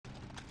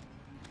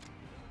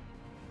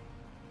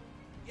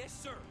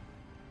Yes, sir.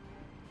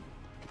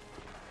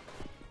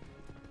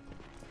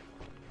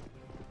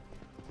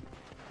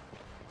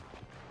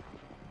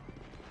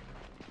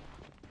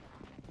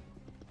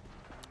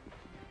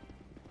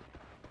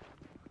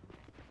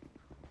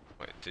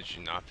 Wait, did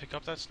you not pick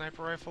up that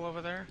sniper rifle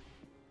over there?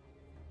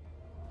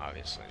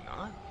 Obviously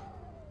not.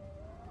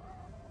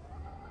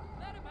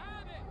 Let him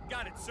have it.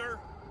 Got it, sir.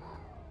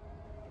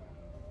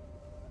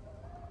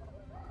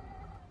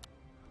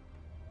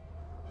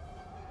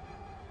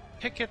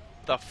 Pick it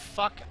the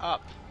fuck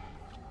up.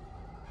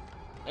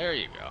 There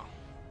you go.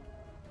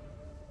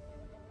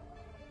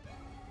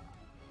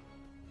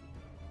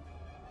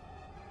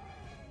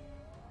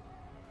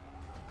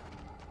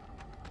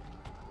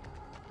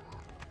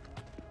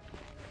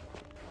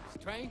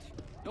 Strange.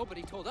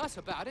 Nobody told us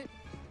about it.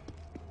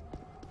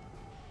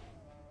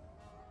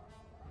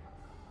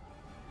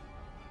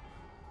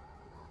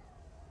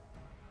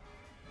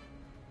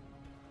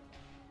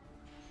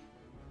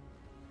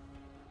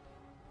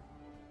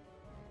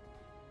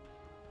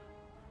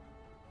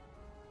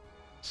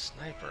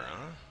 Sniper,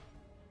 huh?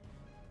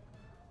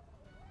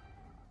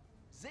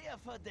 Sehr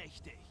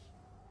verdächtig.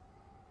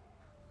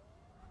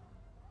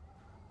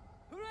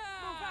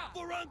 Hurrah!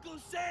 For Uncle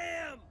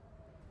Sam!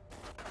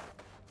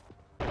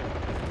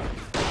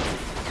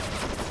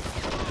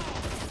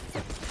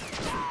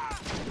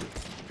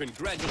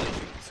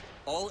 Congratulations.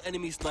 All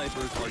enemy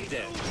snipers are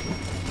dead.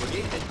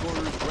 Brigade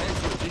headquarters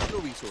grants you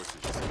additional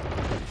resources.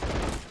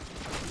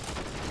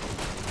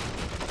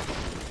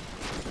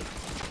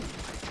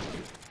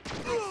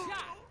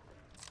 Shot.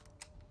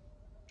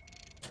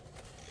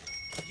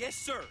 Yes,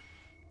 sir.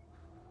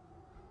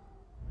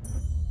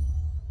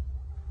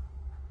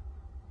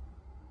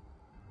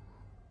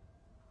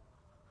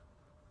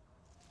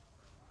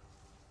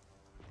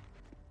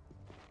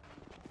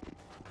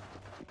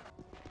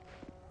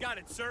 Got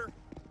it, sir.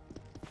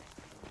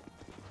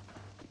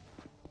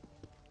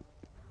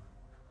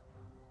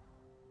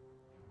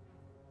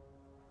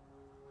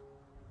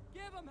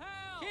 Give him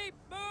hell! Keep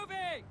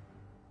moving!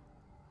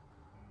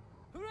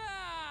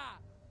 Hurrah!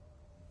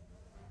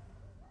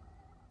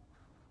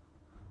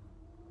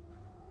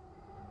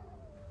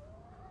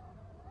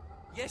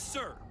 Yes,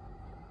 sir.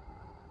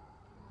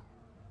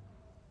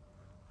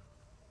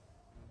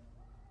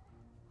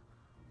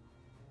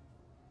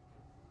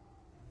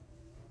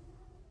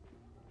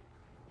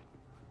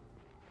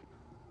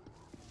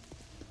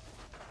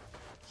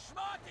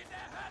 Schmott in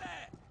der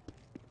Hölle!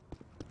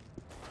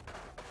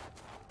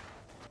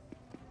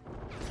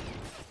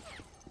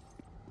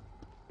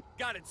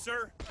 Got it,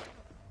 sir.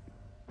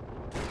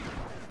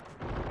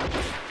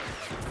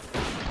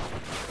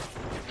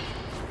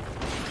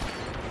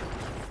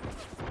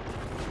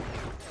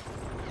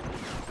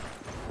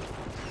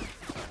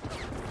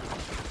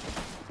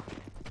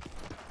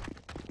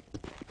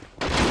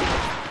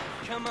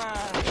 Come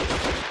on!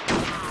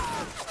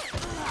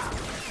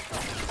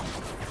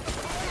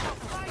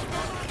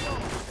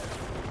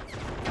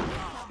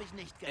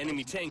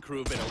 Enemy tank crew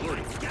have been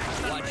alerted.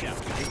 Watch out,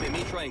 because they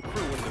may try and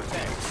crew one of their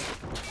tanks.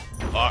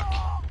 Fuck.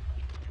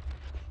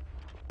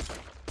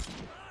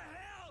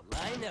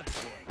 Line up,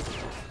 Jake.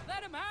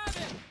 Let him have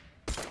it!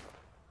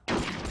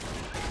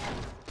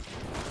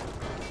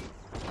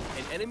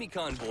 An enemy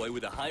convoy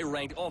with a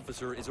high-ranked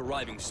officer is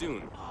arriving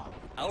soon.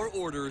 Our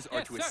orders are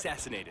Yes, to sir.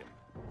 assassinate him.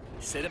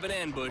 Set up an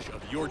ambush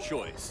of your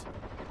choice.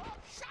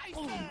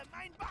 Scheiße,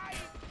 mein Bein!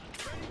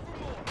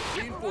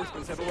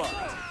 Reinforcements have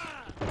arrived.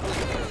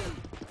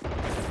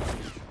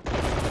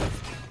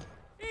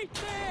 Eat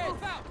this!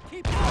 Move out!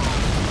 Keep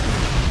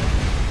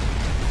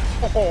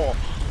Oh.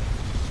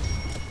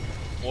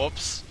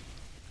 Whoops.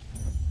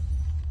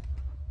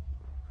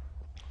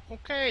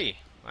 Okay,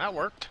 that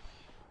worked.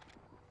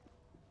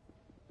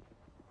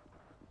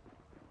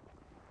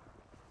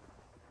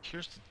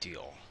 Here's the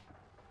deal.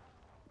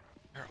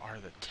 Where are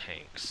the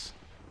tanks?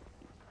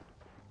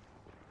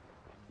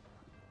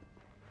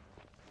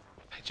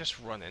 I just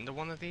run into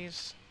one of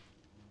these?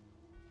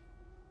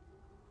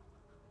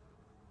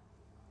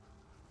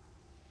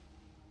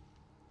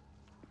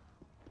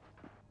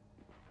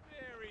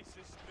 very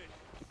suspicious.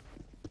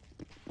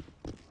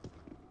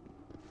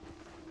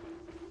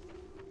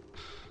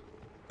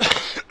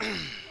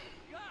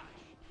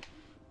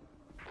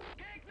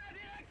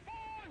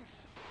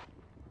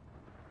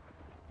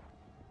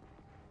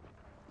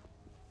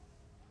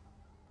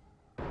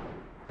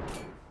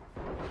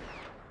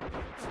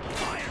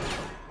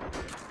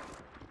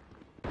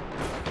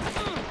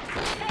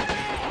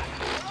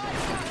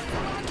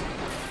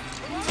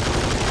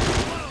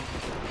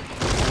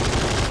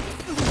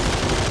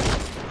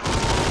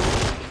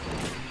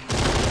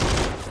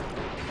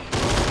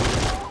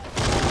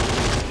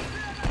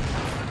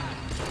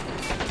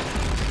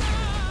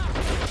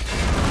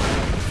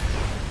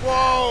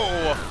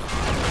 Whoa!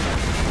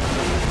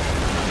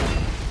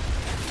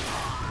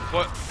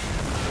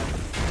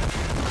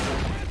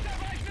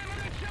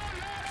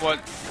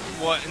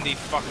 What in the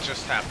fuck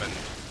just happened?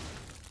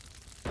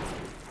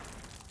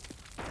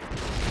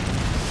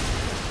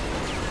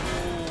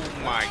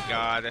 Oh my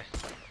god.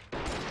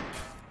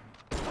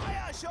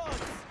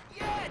 Feuerschutz!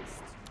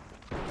 Jetzt!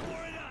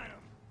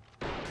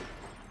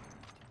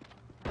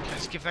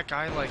 give that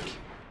guy, like...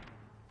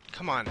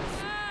 Come on.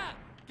 Ah!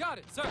 Got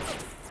it, sir.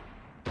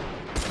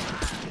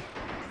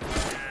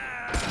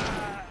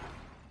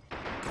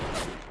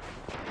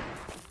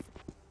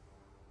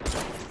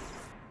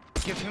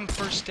 Give him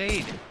first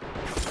aid.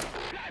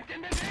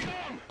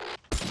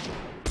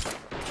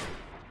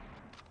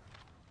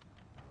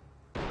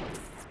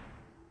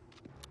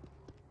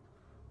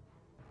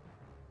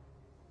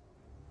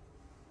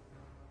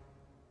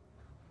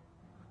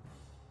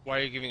 Why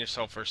are you giving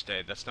yourself first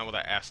aid? That's not what I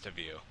asked of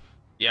you.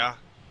 Yeah?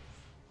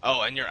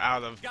 Oh, and you're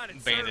out of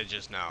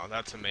bandages now.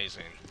 That's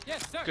amazing.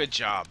 Yes, sir. Good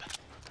job.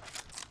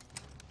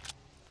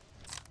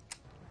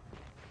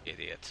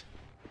 Idiot.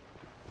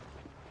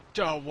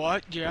 Duh,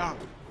 what? Yeah.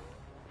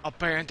 I'll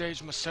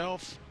bandage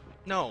myself?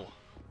 No.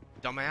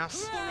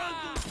 Dumbass.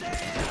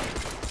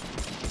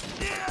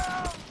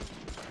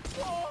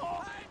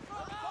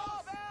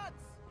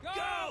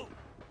 Go!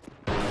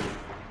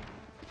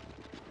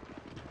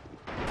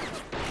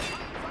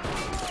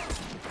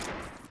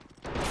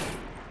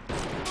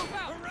 Move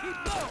out. Keep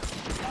low.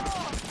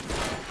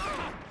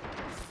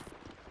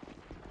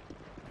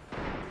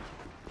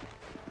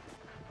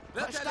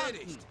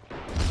 Verteidigt!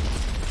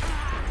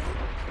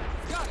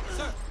 Got it,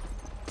 sir.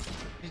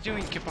 What are you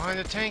doing? Get behind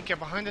the tank. Get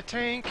behind the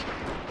tank.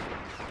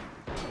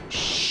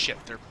 Shit,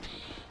 they're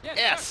Yes,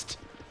 pissed.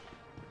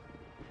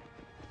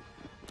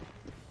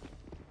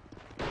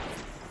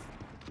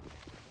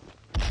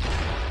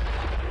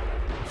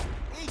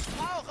 Ich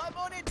brauche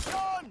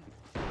Munition!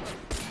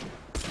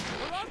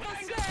 We're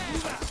almost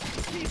there.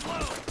 Keep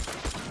low!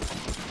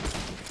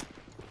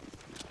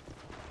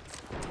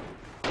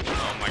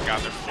 Oh my god,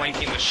 they're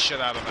flanking the shit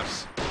out of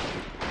us.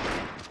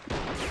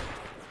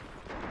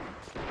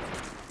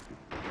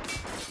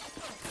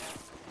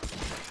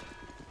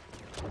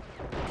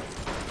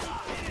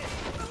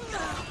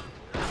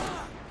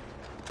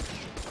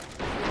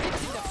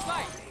 It's the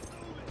fight.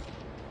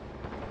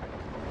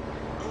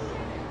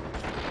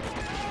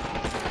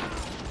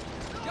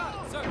 Got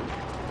it, sir.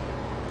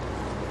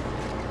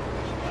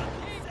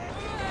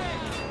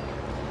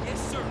 Yes,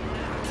 sir!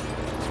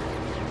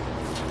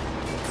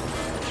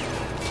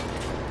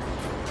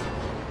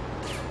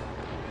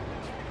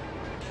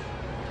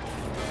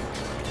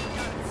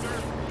 Got it,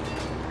 sir!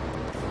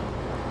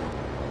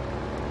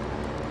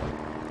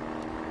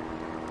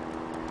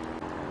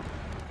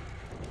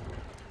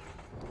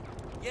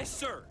 Yes,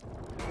 sir!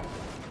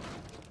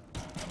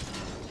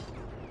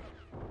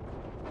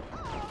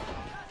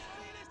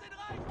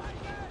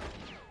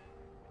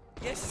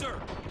 Yes,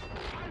 sir!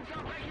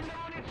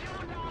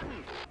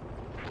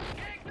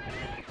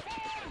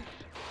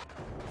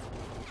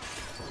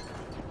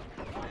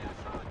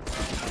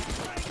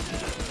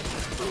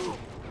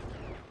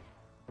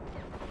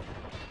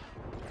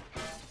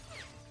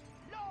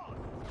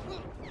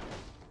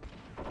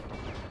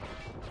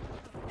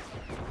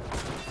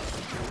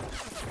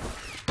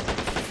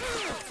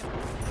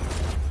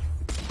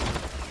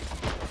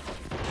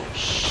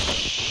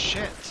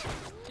 Shit.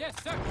 Yes,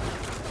 sir.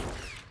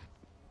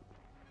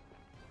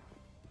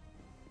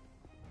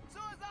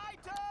 Zur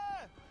Seite!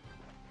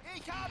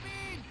 Ich hab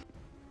ihn!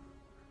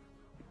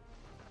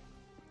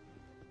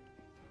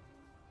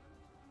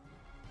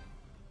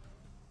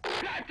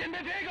 Bleibt in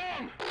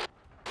Bewegung!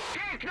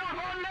 Gegner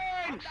von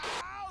links!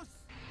 Aus!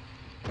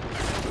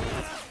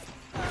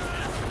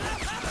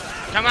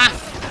 Come on!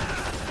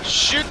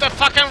 Shoot the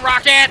fucking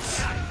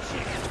rockets!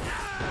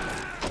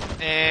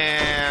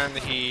 And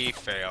he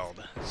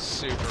failed.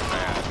 Super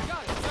bad.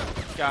 Got it,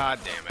 sir. God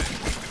damn it.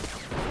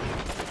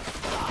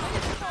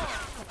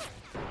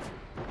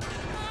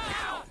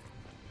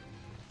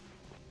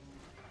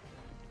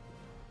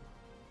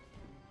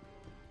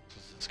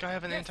 Does this guy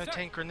have an Yes, sir.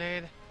 anti-tank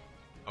grenade?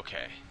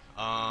 Okay.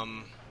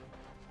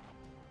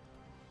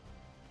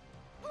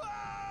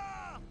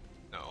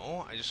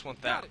 No, I just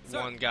want that Got it, sir.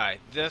 one guy.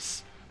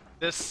 This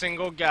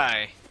single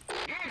guy.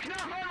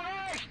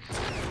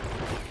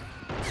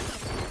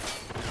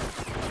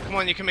 Come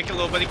on, you can make it,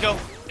 little buddy. Go.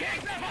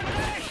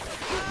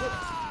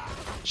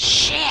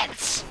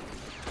 Shit!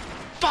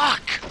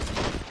 Fuck!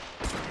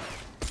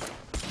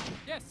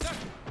 Yes, sir.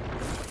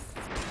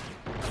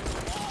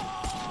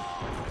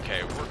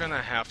 Okay, we're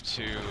gonna have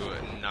to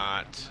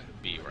not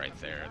be right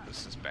there.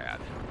 This is bad.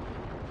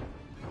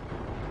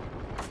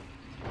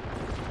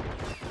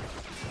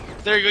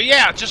 There you go.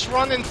 Yeah, just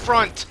run in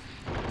front.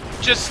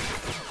 Just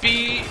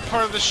be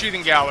part of the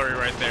shooting gallery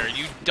right there,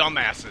 you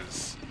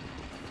dumbasses.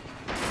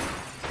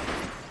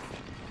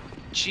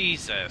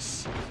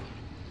 Jesus.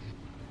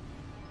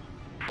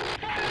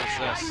 What's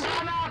this?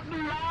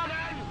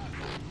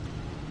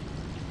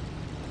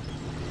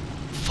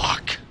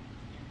 Fuck.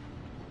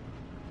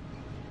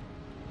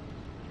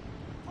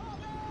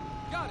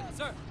 Got it,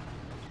 sir.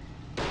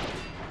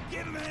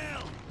 Give him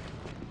hell!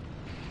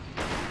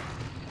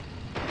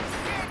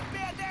 Gebt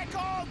mir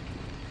Deckung!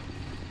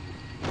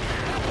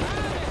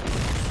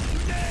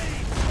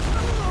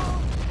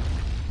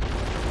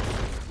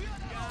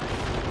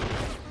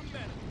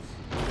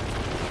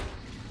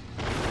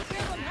 Give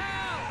him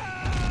hell.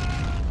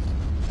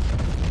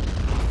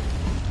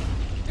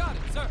 Got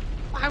it, sir.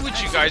 Why would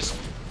you guys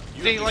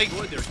They You like...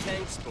 destroy their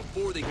tanks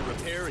before they can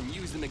repair and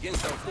use them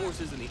against our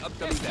forces in the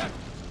upcoming battle.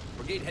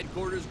 Brigade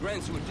headquarters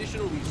grants you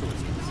additional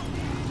resources.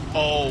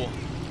 Oh.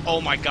 Oh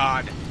my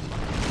god.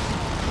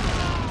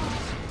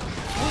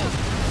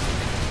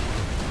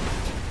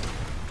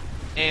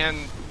 And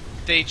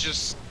they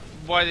just...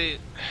 What it...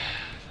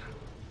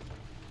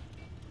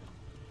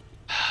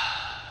 You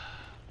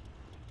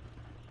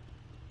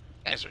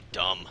guys are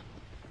dumb.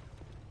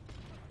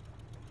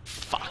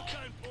 Fuck.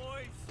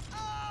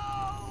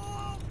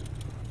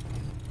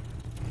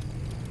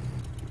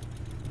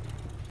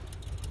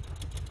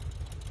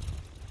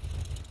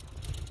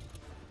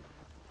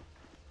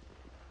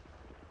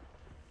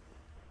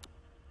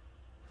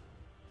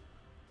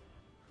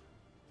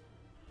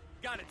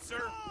 Got it,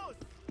 sir.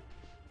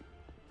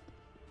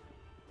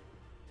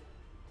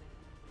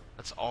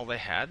 That's all they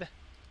had?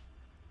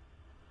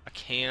 A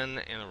can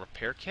and a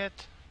repair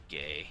kit?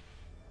 Gay.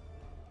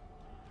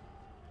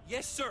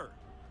 Yes, sir.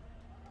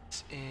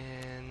 It's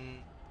in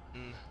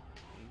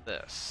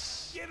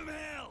this. Give him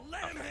hell.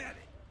 Let him have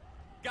it.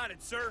 Got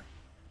it, sir.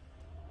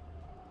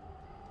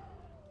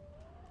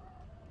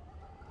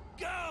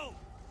 Go.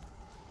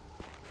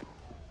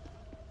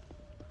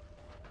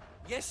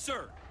 Yes,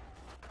 sir.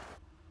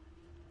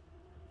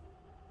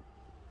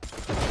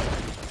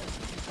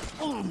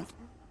 Oh.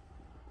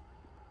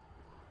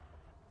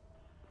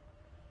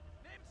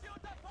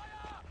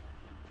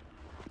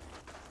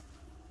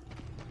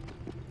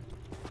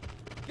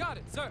 Got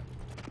it, sir.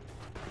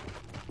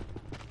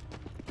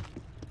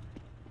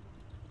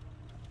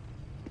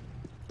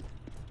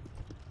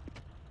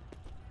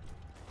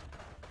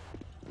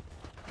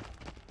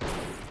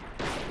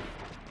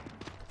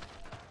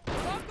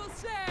 Uncle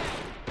Sam!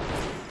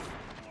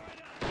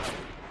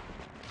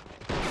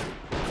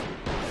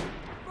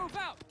 Move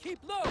out! Keep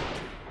low!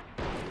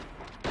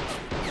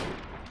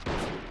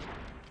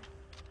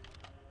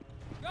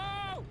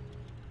 Go!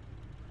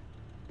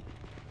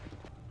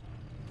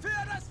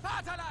 Für das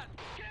Vaterland!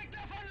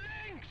 Gegner von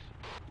links.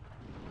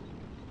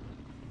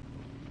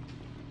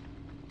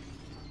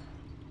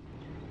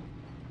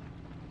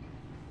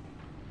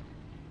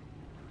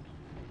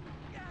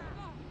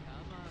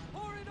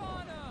 Pour it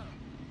on him!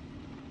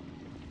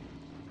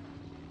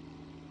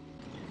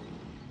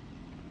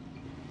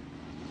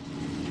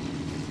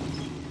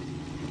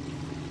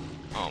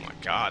 Oh my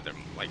god, they're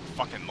like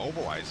fucking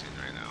mobilizing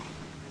right now.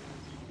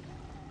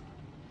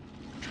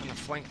 Trying to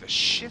flank the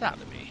shit out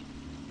of me.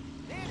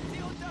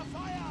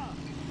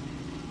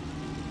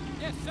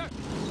 Yes, sir.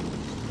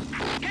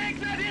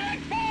 Gegner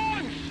direkt vor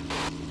uns.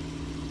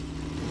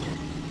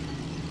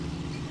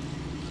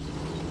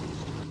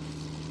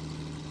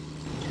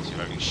 See if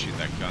I can shoot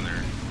that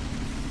gunner.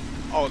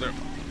 Oh, they're...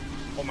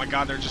 Oh my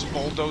god, they're just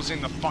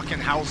bulldozing the fucking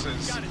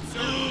houses. Got it, sir.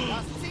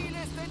 Das Ziel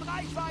ist in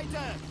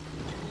Reichweite.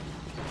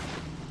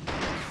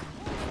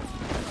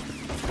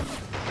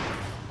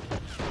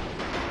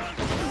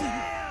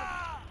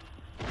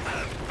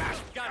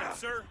 Got it,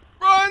 sir.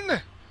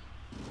 Run!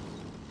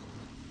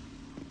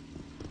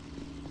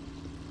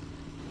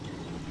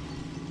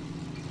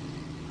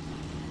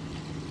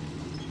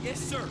 Yes,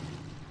 sir.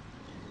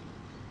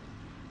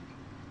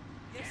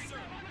 Yes, sir.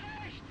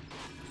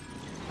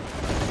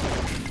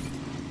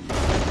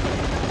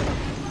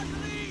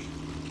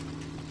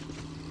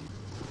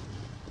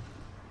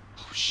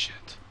 Oh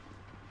shit.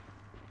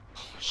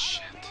 Oh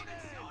shit.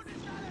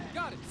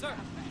 Got it, sir.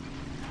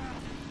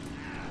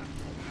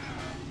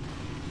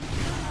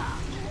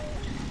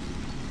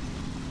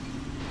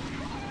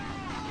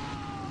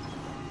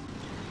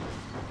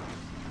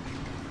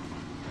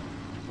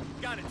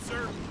 Got it,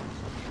 sir.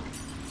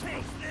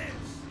 Take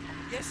this.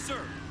 Yes,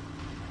 sir.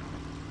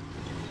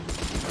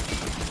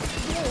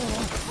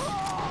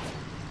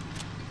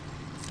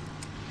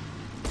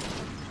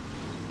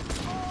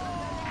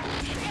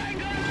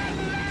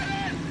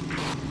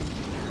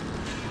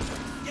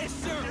 Yes,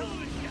 sir.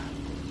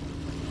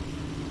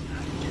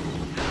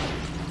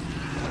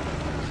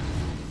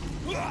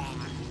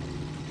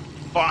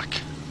 Fuck.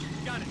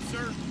 Got it,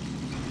 sir.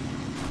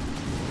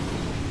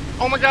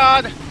 Oh my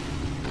god!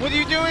 What are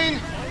you doing?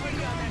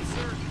 Already on that,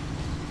 sir.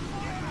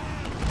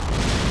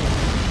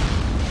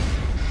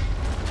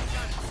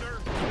 Got it, sir.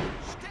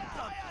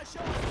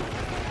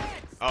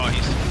 Oh,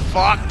 he's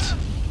fucked.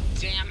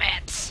 Damn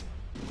it.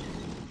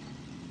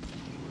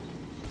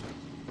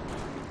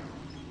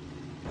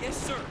 Yes,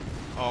 sir.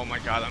 Oh my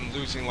god, I'm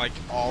losing like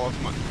all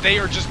of my... They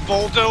are just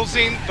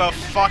bulldozing the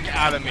fuck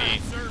out of me.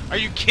 Are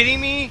you kidding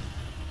me?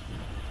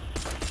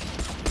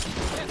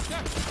 Yes,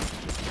 sir.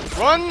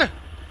 Run!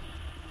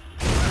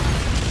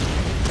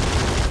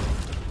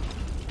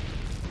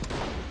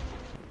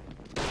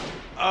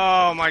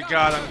 Oh my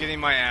god, I'm getting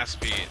my ass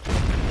beat.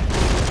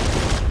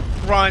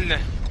 Run!